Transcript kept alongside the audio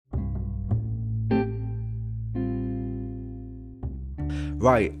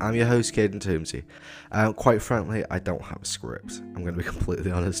Right, I'm your host, Caden Toomsy. Quite frankly, I don't have a script. I'm going to be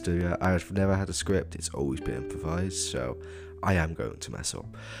completely honest with you. I've never had a script, it's always been improvised, so I am going to mess up.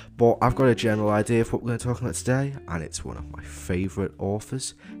 But I've got a general idea of what we're going to talk about today, and it's one of my favourite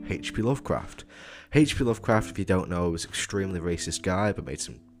authors, H.P. Lovecraft. H.P. Lovecraft, if you don't know, was an extremely racist guy, but made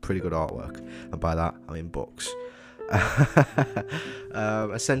some pretty good artwork. And by that, I mean books.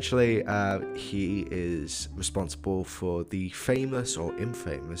 Essentially, he is responsible for the famous or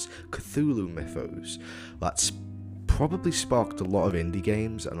infamous Cthulhu mythos that's probably sparked a lot of indie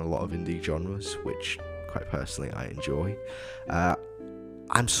games and a lot of indie genres, which quite personally I enjoy.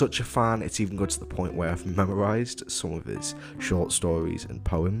 I'm such a fan, it's even got to the point where I've memorized some of his short stories and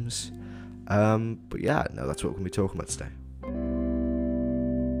poems. But yeah, no, that's what we're going to be talking about today.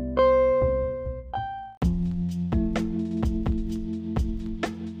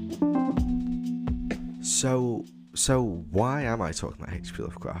 So why am I talking about H.P.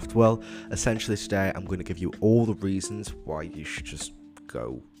 Lovecraft? Well, essentially today I'm going to give you all the reasons why you should just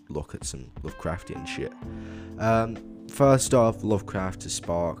go look at some Lovecraftian shit. First off, Lovecraft has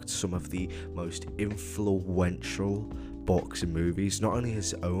sparked some of the most influential books and movies, not only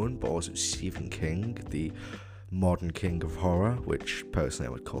his own, but also Stephen King, the modern king of horror, which personally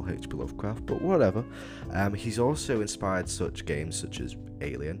I would call H.P. Lovecraft, but whatever. He's also inspired such games such as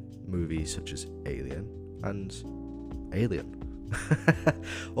Alien, movies such as Alien, and Alien.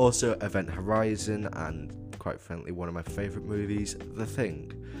 Also Event Horizon, and quite frankly one of my favourite movies, The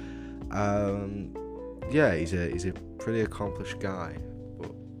Thing. Yeah, he's a pretty accomplished guy,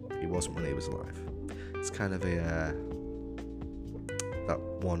 but he wasn't when he was alive. It's kind of a that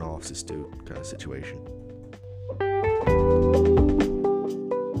one artist dude kind of situation.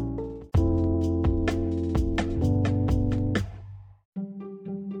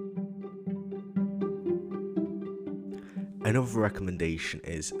 Another recommendation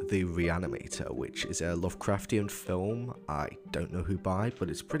is The Re-Animator, which is a Lovecraftian film. I don't know who by, but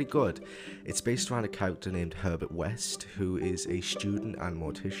it's pretty good. It's based around a character named Herbert West, who is a student and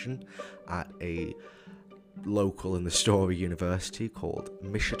mortician at a local in the story university called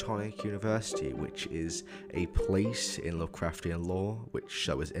Miskatonic University, which is a place in Lovecraftian lore, which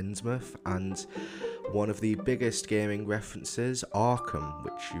so is Innsmouth, and one of the biggest gaming references, Arkham,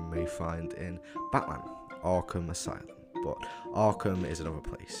 which you may find in Batman, Arkham Asylum. But Arkham is another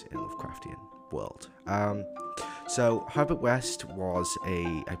place in Lovecraftian world. So Herbert West was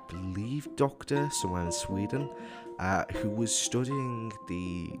I believe, doctor somewhere in Sweden, who was studying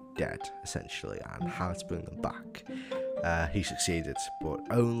the dead, essentially, and how to bring them back. He succeeded, but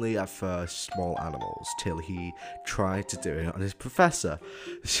only at first small animals, till he tried to do it on his professor.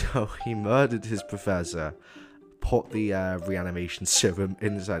 So he murdered his professor, put the reanimation serum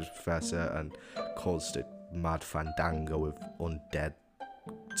inside his professor, and caused it mad fandango with undead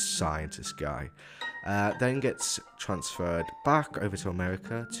scientist guy. Then gets transferred back over to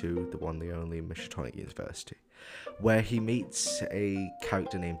America, to the one, the only Miskatonic University, where he meets a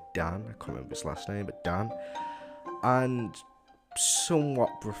character named Dan. I can't remember his last name, but Dan, and somewhat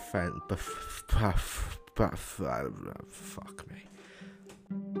fuck me.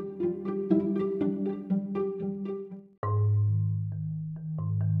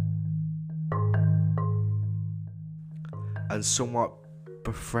 And somewhat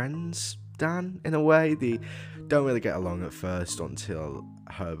befriends Dan in a way. They don't really get along at first until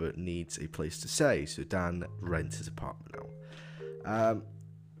Herbert needs a place to stay, so Dan rents his apartment now.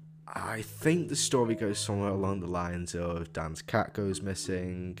 I think the story goes somewhere along the lines of Dan's cat goes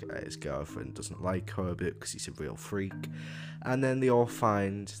missing, his girlfriend doesn't like Herbert because he's a real freak, and then they all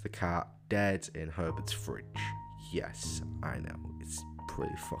find the cat dead in Herbert's fridge. Yes, I know, it's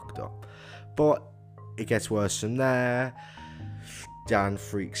pretty fucked up, but it gets worse from there. Dan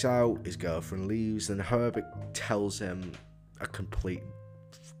freaks out, his girlfriend leaves, and Herbert tells him a complete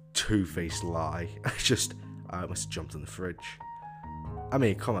two-faced lie. I must have jumped in the fridge. I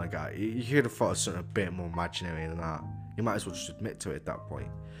mean, come on, guy, you could have thought of something a bit more imaginary than that. You might as well just admit to it at that point.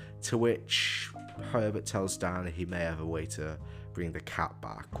 To which Herbert tells Dan he may have a way to bring the cat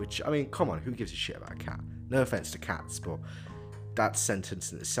back, which, I mean, come on, who gives a shit about a cat? No offense to cats, but that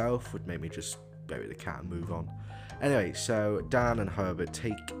sentence in itself would make me just bury the cat and move on. Anyway, so Dan and Herbert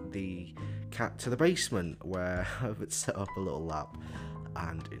take the cat to the basement, where Herbert set up a little lab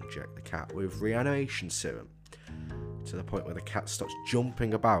and inject the cat with reanimation serum, to the point where the cat starts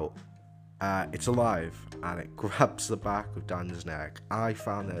jumping about. It's alive, and it grabs the back of Dan's neck. I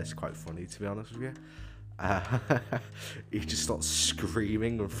found this quite funny, to be honest with you. He just starts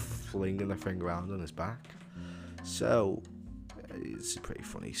screaming and flinging the thing around on his back. So, it's a pretty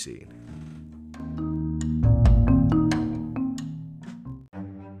funny scene.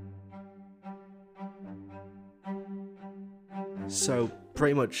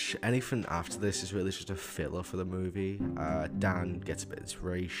 pretty much anything after this is really just a filler for the movie. Dan gets a bit of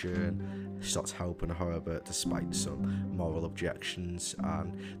inspiration, starts helping Herbert despite some moral objections,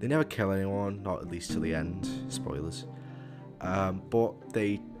 and they never kill anyone, not at least till the end. Spoilers. But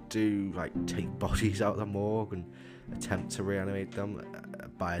they do like take bodies out of the morgue and attempt to reanimate them.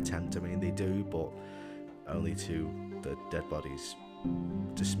 By attempt, I mean they do, but only to the dead bodies'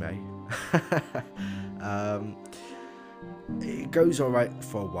 dismay. It goes alright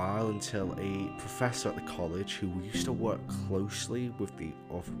for a while until a professor at the college who used to work closely with the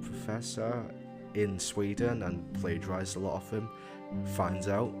other professor in Sweden and plagiarised a lot of him finds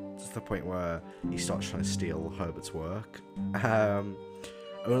out, to the point where he starts trying to steal Herbert's work,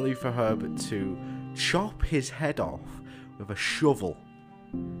 only for Herbert to chop his head off with a shovel.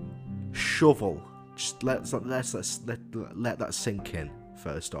 Just let that sink in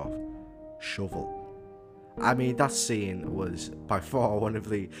first off. Shovel. I mean, that scene was by far one of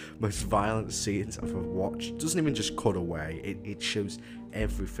the most violent scenes I've ever watched. It doesn't even just cut away, it shows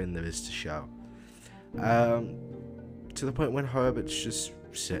everything there is to show. To the point when Herbert's just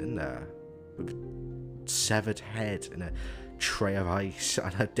sitting there with a severed head in a tray of ice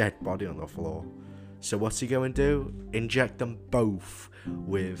and a dead body on the floor. So what's he going to do? Inject them both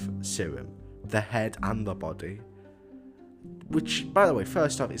with serum, the head and the body. Which, by the way,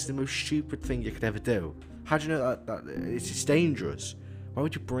 first off, it's the most stupid thing you could ever do. How do you know that it's just dangerous? Why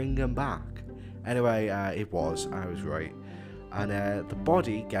would you bring them back? Anyway, I was right. And the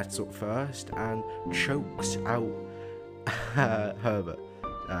body gets up first and chokes out Herbert,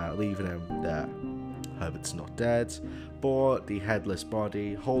 leaving him there. Herbert's not dead, but the headless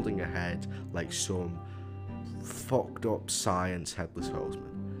body holding a head like some fucked up science headless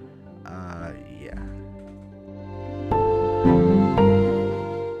horseman. Yeah.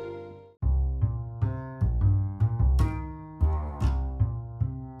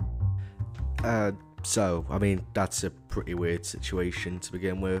 So, I mean, that's a pretty weird situation to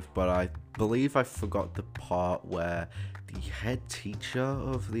begin with, but I believe I forgot the part where the head teacher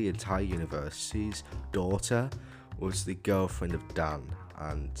of the entire university's daughter was the girlfriend of Dan,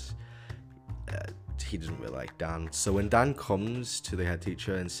 and he doesn't really like Dan. So when Dan comes to the head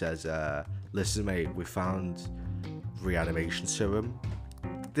teacher and says, listen mate, we found reanimation serum,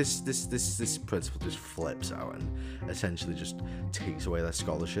 this principal just flips out and essentially just takes away their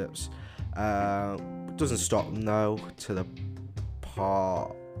scholarships. Doesn't stop them though, to the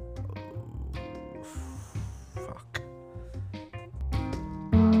part... Fuck.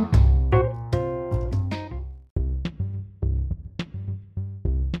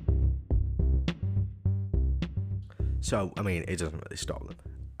 So, I mean, it doesn't really stop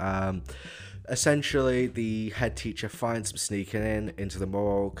them. Essentially, the head teacher finds them sneaking into the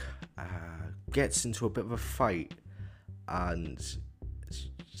morgue, gets into a bit of a fight, and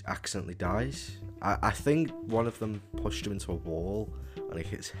accidentally dies. I think one of them pushed him into a wall and he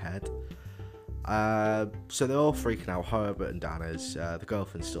hit his head. So they're all freaking out. Herbert and Dan is. The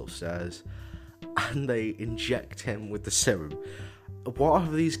girlfriend's still upstairs, and they inject him with the serum. What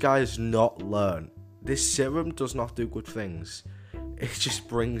have these guys not learned? This serum does not do good things. It just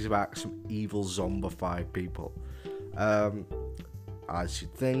brings back some evil zombified people. As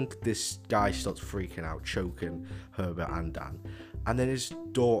you'd think, this guy starts freaking out, choking Herbert and Dan. And then his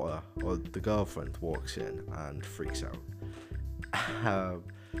daughter, or the girlfriend, walks in and freaks out.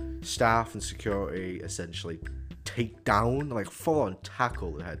 Staff and security essentially take down, like full on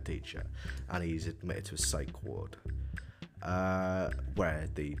tackle the head teacher, and he's admitted to a psych ward, where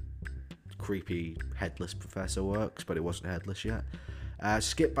the creepy headless professor works, but it wasn't headless yet.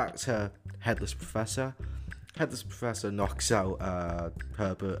 Skip back to headless professor. Headless professor knocks out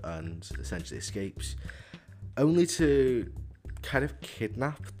Herbert and essentially escapes, only to kind of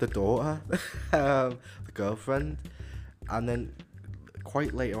kidnap the daughter, the girlfriend, and then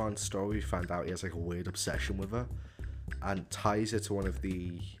quite later on in the story we find out he has like a weird obsession with her and ties her to one of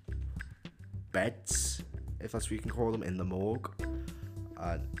the beds, if that's what you can call them, in the morgue,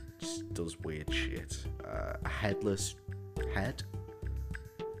 and just does weird shit. A headless head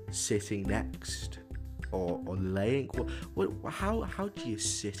sitting next or laying. How do you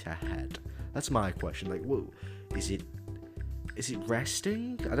sit a head? That's my question. Like, what is it? Is it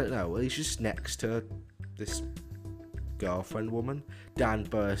resting? I don't know. Well, he's just next to this girlfriend woman. Dan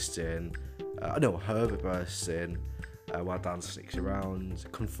bursts in. Herbert bursts in while Dan sneaks around,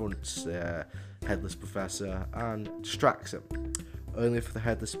 confronts the headless professor, and distracts him. Only for the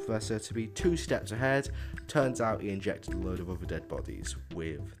headless professor to be 2 steps ahead. Turns out he injected a load of other dead bodies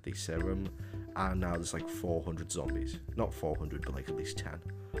with the serum, and now there's like 400 zombies. Not 400, but like at least 10.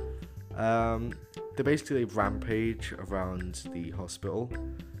 They basically rampage around the hospital.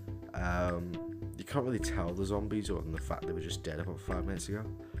 You can't really tell the zombies other than the fact they were just dead about 5 minutes ago.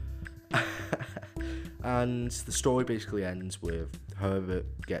 And the story basically ends with Herbert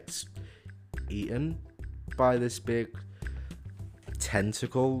gets eaten by this big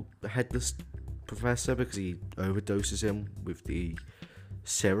tentacle headless professor because he overdoses him with the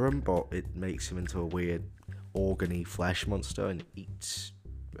serum, but it makes him into a weird organy flesh monster and eats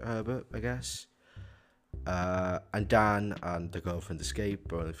Herbert, I guess. And Dan and the girlfriend escape,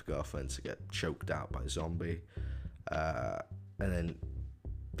 but only for girlfriend to get choked out by a zombie. And then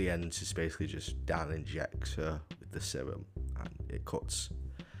the end is basically just Dan injects her with the serum and it cuts.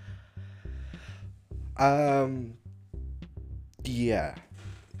 Yeah.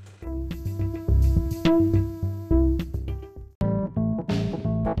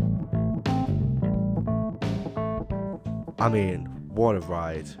 I mean, what a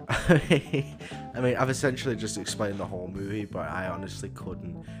ride. I mean, I've essentially just explained the whole movie, but I honestly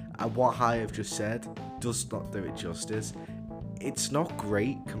couldn't. And what I have just said does not do it justice. It's not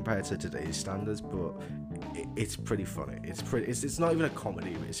great compared to today's standards, but it's pretty funny. It's not even a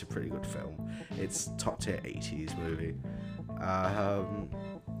comedy, but it's a pretty good film. It's top tier 80s movie.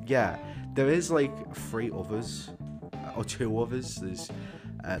 Yeah, there is like 3 others, or 2 others. There's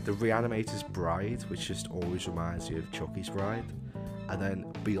the Re-Animator's Bride, which just always reminds you of Chucky's Bride, and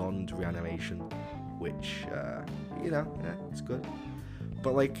then Beyond Reanimation, which yeah, it's good.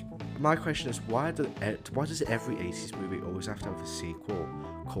 But like, my question is, why does every 80s movie always have to have a sequel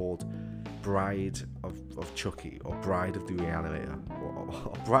called Bride of Chucky, or Bride of the Re-Animator,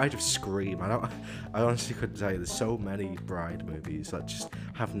 or Bride of Scream? I honestly couldn't tell you. There's so many Bride movies that just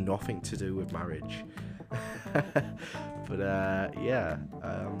have nothing to do with marriage. But yeah,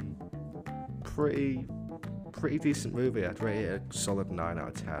 pretty decent movie. I'd rate it a solid 9 out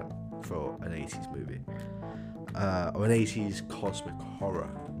of 10 for an 80s movie, or an 80s cosmic horror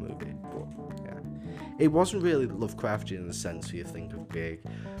movie. But yeah, it wasn't really Lovecraftian in the sense where you think of big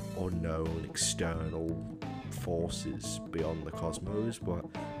unknown external forces beyond the cosmos, but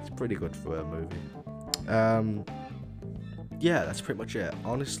it's pretty good for a movie. Yeah, that's pretty much it.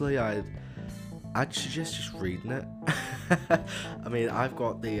 Honestly, I'd suggest just reading it. I mean, I've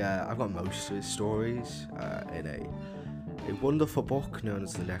got most of his stories in a wonderful book known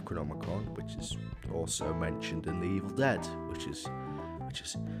as the Necronomicon, which is also mentioned in The Evil Dead, which is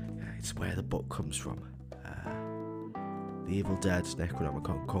it's where the book comes from. The Evil Dead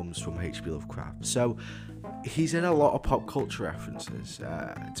Necronomicon comes from H.P. Lovecraft. So he's in a lot of pop culture references.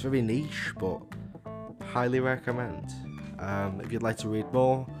 It's very niche, but highly recommend. If you'd like to read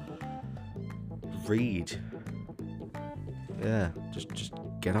more, read. Yeah, just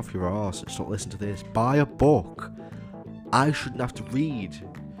get off your arse and stop listening to this. Buy a book. I shouldn't have to read.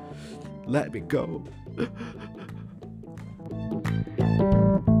 Let me go.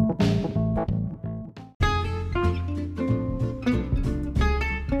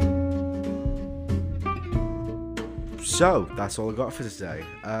 So that's all I got for today.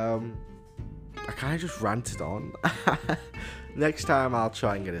 I kind of just ranted on. Next time I'll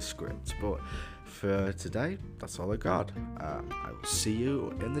try and get a script, but for today, that's all I got. I will see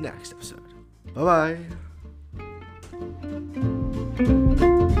you in the next episode. Bye bye.